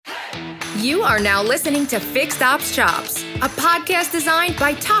You are now listening to Fixed Ops Chops, a podcast designed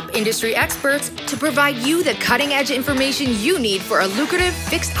by top industry experts to provide you the cutting-edge information you need for a lucrative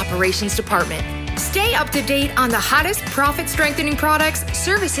fixed operations department. Stay up to date on the hottest profit-strengthening products,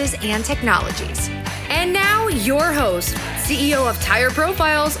 services, and technologies. And now, your host, CEO of Tire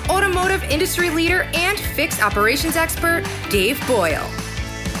Profiles, automotive industry leader, and fixed operations expert, Dave Boyle.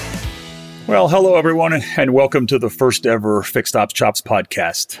 Well, hello, everyone, and welcome to the first ever Fixed Ops Chops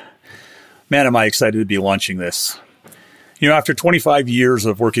podcast. Man, am I excited to be launching this. You know, after 25 years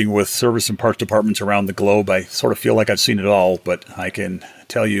of working with service and parts departments around the globe, I sort of feel like I've seen it all, but I can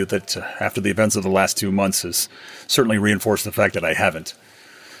tell you that after the events of the last 2 months has certainly reinforced the fact that I haven't.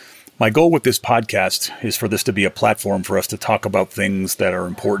 My goal with this podcast is for this to be a platform for us to talk about things that are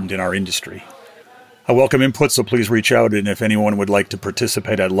important in our industry. I welcome input, so please reach out, and if anyone would like to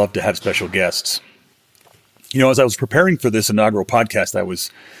participate, I'd love to have special guests. You know, as I was preparing for this inaugural podcast, I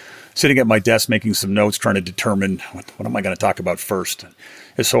was sitting at my desk making some notes, trying to determine what am I going to talk about first.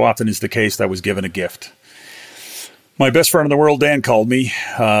 As so often is the case, I was given a gift. My best friend in the world, Dan, called me.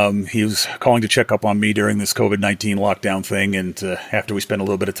 He was calling to check up on me during this COVID-19 lockdown thing, and after we spent a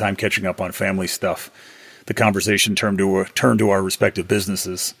little bit of time catching up on family stuff, the conversation turned to our respective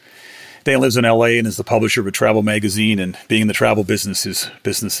businesses. Dan lives in LA and is the publisher of a travel magazine, and being in the travel business, his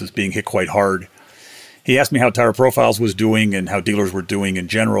business is being hit quite hard. He asked me how Tire Profiles was doing and how dealers were doing in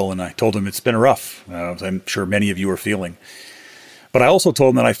general, and I told him it's been rough, as I'm sure many of you are feeling. But I also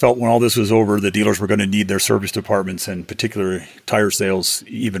told him that I felt when all this was over, the dealers were going to need their service departments, and particularly tire sales,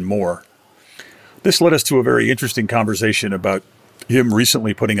 even more. This led us to a very interesting conversation about him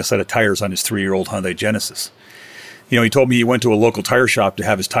recently putting a set of tires on his 3-year-old Hyundai Genesis. You know, he told me he went to a local tire shop to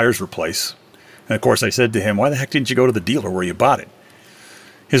have his tires replaced. And of course, I said to him, why the heck didn't you go to the dealer where you bought it?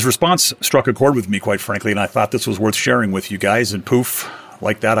 His response struck a chord with me, quite frankly, and I thought this was worth sharing with you guys. And poof,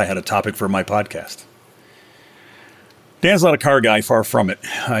 like that, I had a topic for my podcast. Dan's not a car guy, far from it.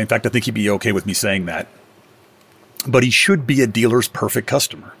 In fact, I think he'd be okay with me saying that. But he should be a dealer's perfect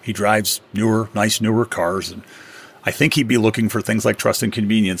customer. He drives nice newer cars, and I think he'd be looking for things like trust and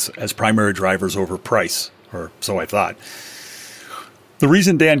convenience as primary drivers over price, or so I thought. The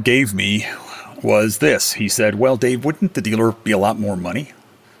reason Dan gave me was this. He said, well, Dave, wouldn't the dealer be a lot more money?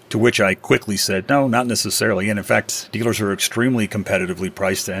 To which I quickly said, no, not necessarily. And in fact, dealers are extremely competitively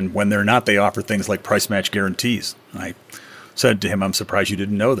priced. And when they're not, they offer things like price match guarantees. I said to him, I'm surprised you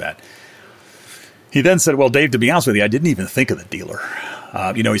didn't know that. He then said, well, Dave, to be honest with you, I didn't even think of the dealer.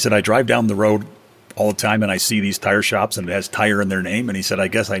 He said, I drive down the road all the time and I see these tire shops and it has tire in their name. And he said, I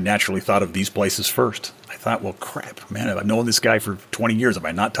guess I naturally thought of these places first. I thought, well, crap, man, I've known this guy for 20 years. Have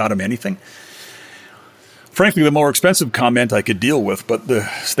I not taught him anything? Frankly, the more expensive comment I could deal with, but the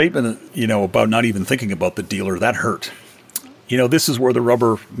statement, about not even thinking about the dealer, that hurt. This is where the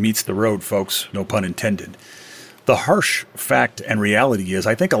rubber meets the road, folks, no pun intended. The harsh fact and reality is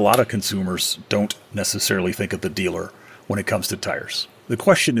I think a lot of consumers don't necessarily think of the dealer when it comes to tires. The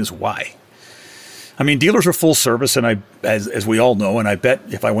question is why? I mean, dealers are full service, and as we all know, and I bet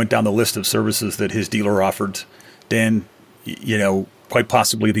if I went down the list of services that his dealer offered, Dan, quite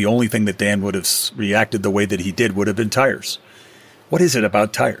possibly the only thing that Dan would have reacted the way that he did would have been tires. What is it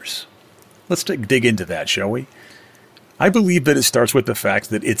about tires? Let's dig into that, shall we? I believe that it starts with the fact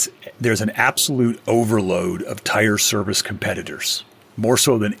that there's an absolute overload of tire service competitors, more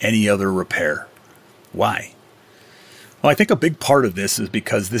so than any other repair. Why? Well, I think a big part of this is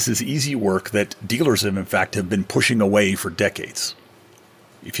because this is easy work that dealers have been pushing away for decades.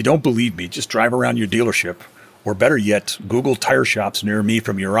 If you don't believe me, just drive around your dealership, or better yet, Google tire shops near me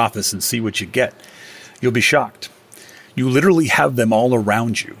from your office and see what you get. You'll be shocked. You literally have them all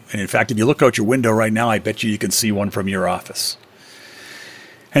around you. And in fact, if you look out your window right now, I bet you can see one from your office.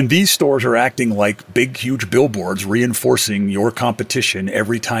 And these stores are acting like big, huge billboards reinforcing your competition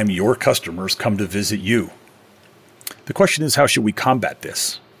every time your customers come to visit you. The question is, how should we combat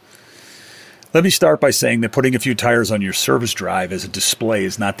this? Let me start by saying that putting a few tires on your service drive as a display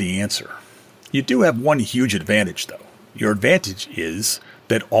is not the answer. You do have one huge advantage, though. Your advantage is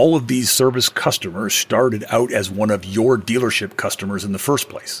that all of these service customers started out as one of your dealership customers in the first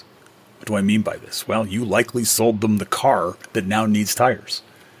place. What do I mean by this? Well, you likely sold them the car that now needs tires.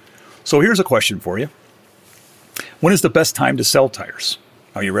 So here's a question for you. When is the best time to sell tires?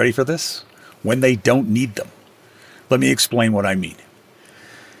 Are you ready for this? When they don't need them. Let me explain what I mean.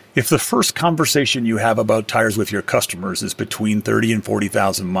 If the first conversation you have about tires with your customers is between 30 and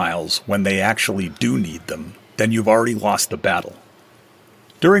 40,000 miles when they actually do need them, then you've already lost the battle.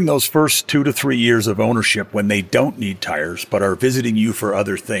 During those first 2 to 3 years of ownership when they don't need tires but are visiting you for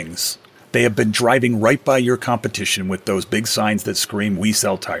other things, they have been driving right by your competition with those big signs that scream, "We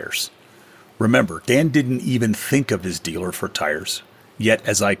sell tires." Remember, Dan didn't even think of his dealer for tires. Yet,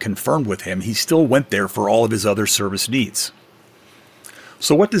 as I confirmed with him, he still went there for all of his other service needs.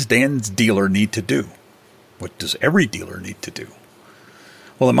 So what does Dan's dealer need to do? What does every dealer need to do?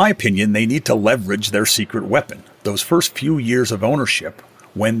 Well, in my opinion, they need to leverage their secret weapon, those first few years of ownership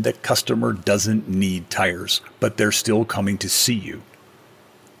when the customer doesn't need tires, but they're still coming to see you.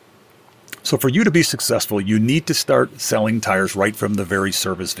 So for you to be successful, you need to start selling tires right from the very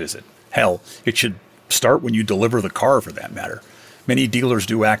service visit. Hell, it should start when you deliver the car, for that matter. Many dealers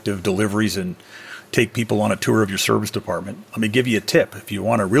do active deliveries and take people on a tour of your service department. Let me give you a tip. If you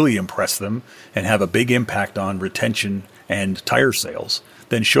want to really impress them and have a big impact on retention and tire sales,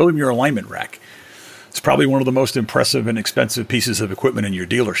 then show them your alignment rack. It's probably one of the most impressive and expensive pieces of equipment in your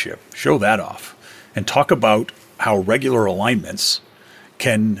dealership. Show that off. And talk about how regular alignments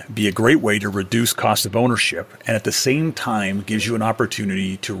can be a great way to reduce cost of ownership and at the same time gives you an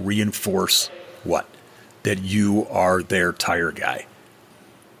opportunity to reinforce what? That you are their tire guy.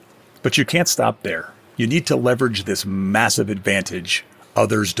 But you can't stop there. You need to leverage this massive advantage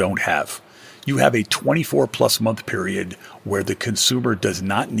others don't have. You have a 24-plus month period where the consumer does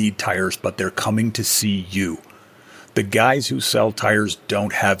not need tires, but they're coming to see you. The guys who sell tires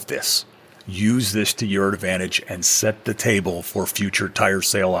don't have this. Use this to your advantage and set the table for future tire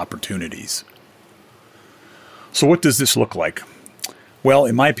sale opportunities. So what does this look like? Well,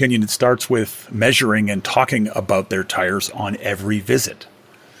 in my opinion, it starts with measuring and talking about their tires on every visit.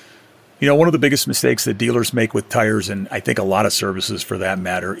 You know, one of the biggest mistakes that dealers make with tires, and I think a lot of services for that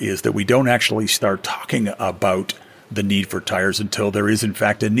matter, is that we don't actually start talking about the need for tires until there is in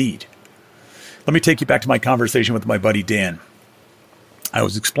fact a need. Let me take you back to my conversation with my buddy Dan. I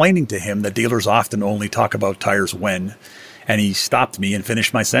was explaining to him that dealers often only talk about tires when, and he stopped me and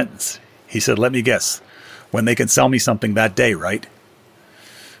finished my sentence. He said, "Let me guess, when they can sell me something that day, right?"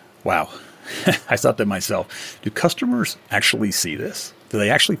 Wow. I thought to myself, do customers actually see this? Do they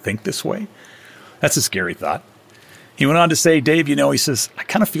actually think this way? That's a scary thought. He went on to say, "Dave, he says, I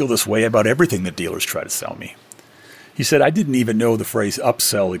kind of feel this way about everything that dealers try to sell me." He said, "I didn't even know the phrase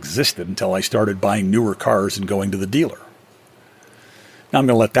upsell existed until I started buying newer cars and going to the dealer." Now I'm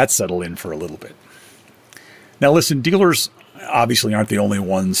going to let that settle in for a little bit. Now listen, dealers obviously aren't the only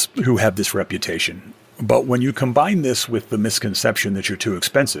ones who have this reputation. But when you combine this with the misconception that you're too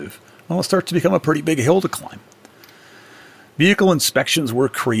expensive, well, it starts to become a pretty big hill to climb. Vehicle inspections were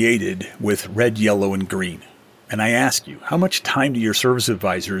created with red, yellow, and green. And I ask you, how much time do your service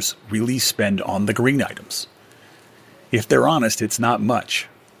advisors really spend on the green items? If they're honest, it's not much.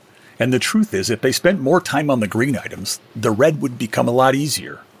 And the truth is, if they spent more time on the green items, the red would become a lot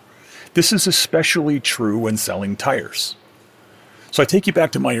easier. This is especially true when selling tires. So I take you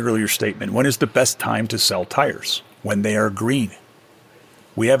back to my earlier statement. When is the best time to sell tires? When they are green.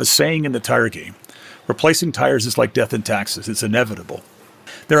 We have a saying in the tire game. Replacing tires is like death and taxes. It's inevitable.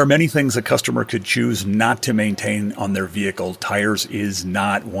 There are many things a customer could choose not to maintain on their vehicle. Tires is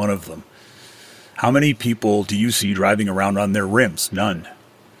not one of them. How many people do you see driving around on their rims? None.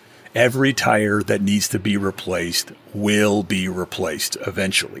 Every tire that needs to be replaced will be replaced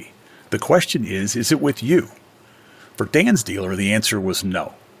eventually. The question is it with you? For Dan's dealer, the answer was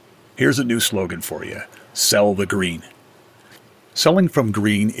no. Here's a new slogan for you. Sell the green. Selling from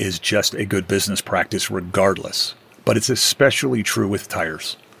green is just a good business practice regardless, but it's especially true with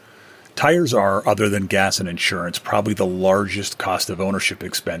tires. Tires are, other than gas and insurance, probably the largest cost of ownership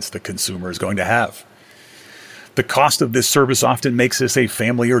expense the consumer is going to have. The cost of this service often makes this a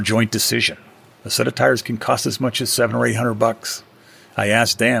family or joint decision. A set of tires can cost as much as $700 or $800. I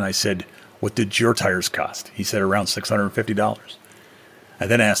asked Dan, I said, "What did your tires cost?" He said around $650. I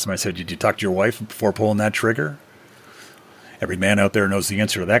then asked him, I said, "Did you talk to your wife before pulling that trigger?" Every man out there knows the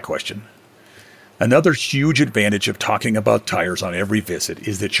answer to that question. Another huge advantage of talking about tires on every visit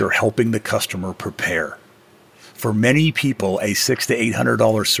is that you're helping the customer prepare. For many people, a $600 to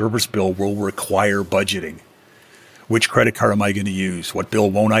 $800 service bill will require budgeting. Which credit card am I going to use? What bill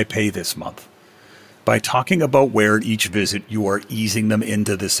won't I pay this month? By talking about where at each visit, you are easing them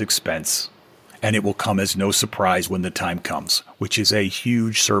into this expense. And it will come as no surprise when the time comes, which is a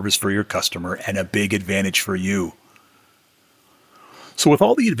huge service for your customer and a big advantage for you. So with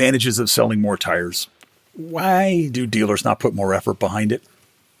all the advantages of selling more tires, why do dealers not put more effort behind it?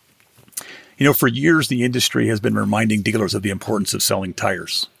 For years, the industry has been reminding dealers of the importance of selling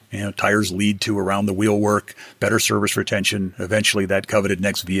tires. Tires lead to around the wheel work, better service retention, eventually that coveted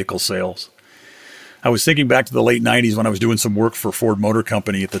next vehicle sales. I was thinking back to the late 90s when I was doing some work for Ford Motor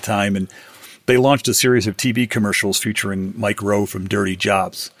Company at the time, and they launched a series of TV commercials featuring Mike Rowe from Dirty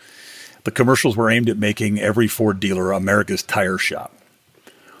Jobs. The commercials were aimed at making every Ford dealer America's tire shop.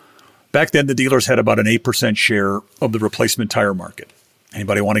 Back then, the dealers had about an 8% share of the replacement tire market.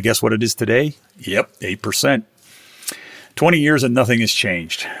 Anybody want to guess what it is today? Yep, 8%. 20 years and nothing has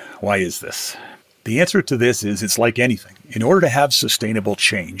changed. Why is this? The answer to this is it's like anything. In order to have sustainable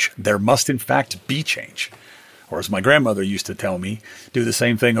change, there must in fact be change. Or as my grandmother used to tell me, do the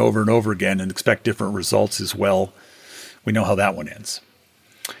same thing over and over again and expect different results as well. We know how that one ends.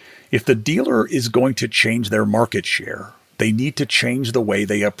 If the dealer is going to change their market share, they need to change the way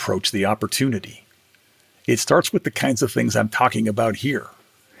they approach the opportunity. It starts with the kinds of things I'm talking about here.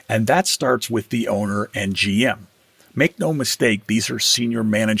 And that starts with the owner and GM. Make no mistake, these are senior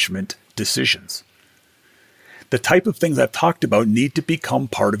management decisions. The type of things I've talked about need to become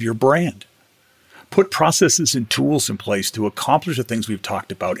part of your brand. Put processes and tools in place to accomplish the things we've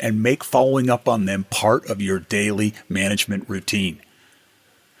talked about and make following up on them part of your daily management routine.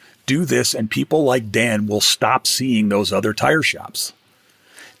 Do this and people like Dan will stop seeing those other tire shops.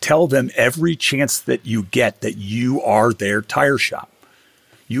 Tell them every chance that you get that you are their tire shop.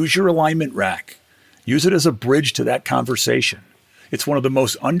 Use your alignment rack. Use it as a bridge to that conversation. It's one of the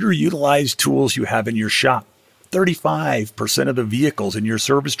most underutilized tools you have in your shop. 35% of the vehicles in your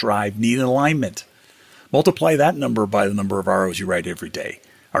service drive need an alignment. Multiply that number by the number of ROs you write every day.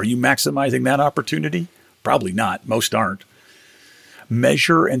 Are you maximizing that opportunity? Probably not. Most aren't.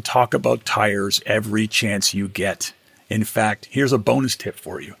 Measure and talk about tires every chance you get. In fact, here's a bonus tip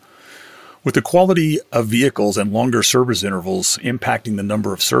for you. With the quality of vehicles and longer service intervals impacting the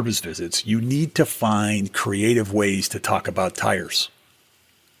number of service visits, you need to find creative ways to talk about tires.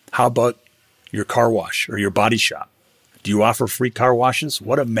 How about your car wash or your body shop? Do you offer free car washes?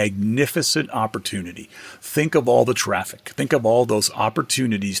 What a magnificent opportunity. Think of all the traffic. Think of all those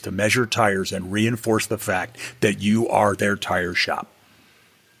opportunities to measure tires and reinforce the fact that you are their tire shop.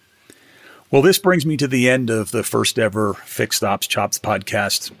 Well, this brings me to the end of the first ever Fixed Ops Chops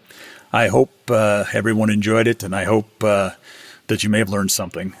podcast. I hope everyone enjoyed it, and I hope that you may have learned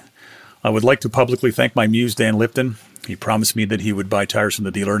something. I would like to publicly thank my muse, Dan Lipton. He promised me that he would buy tires from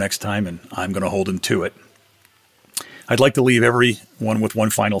the dealer next time, and I'm going to hold him to it. I'd like to leave everyone with one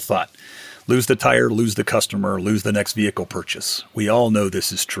final thought. Lose the tire, lose the customer, lose the next vehicle purchase. We all know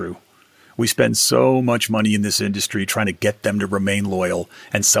this is true. We spend so much money in this industry trying to get them to remain loyal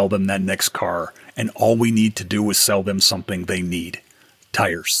and sell them that next car. And all we need to do is sell them something they need.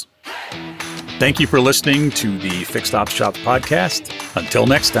 Tires. Thank you for listening to the Fixed Ops Chops podcast. Until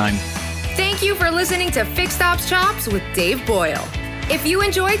next time. Thank you for listening to Fixed Ops Chops with Dave Boyle. If you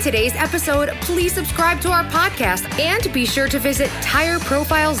enjoyed today's episode, please subscribe to our podcast and be sure to visit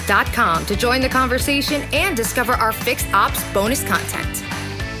tireprofiles.com to join the conversation and discover our Fixed Ops bonus content.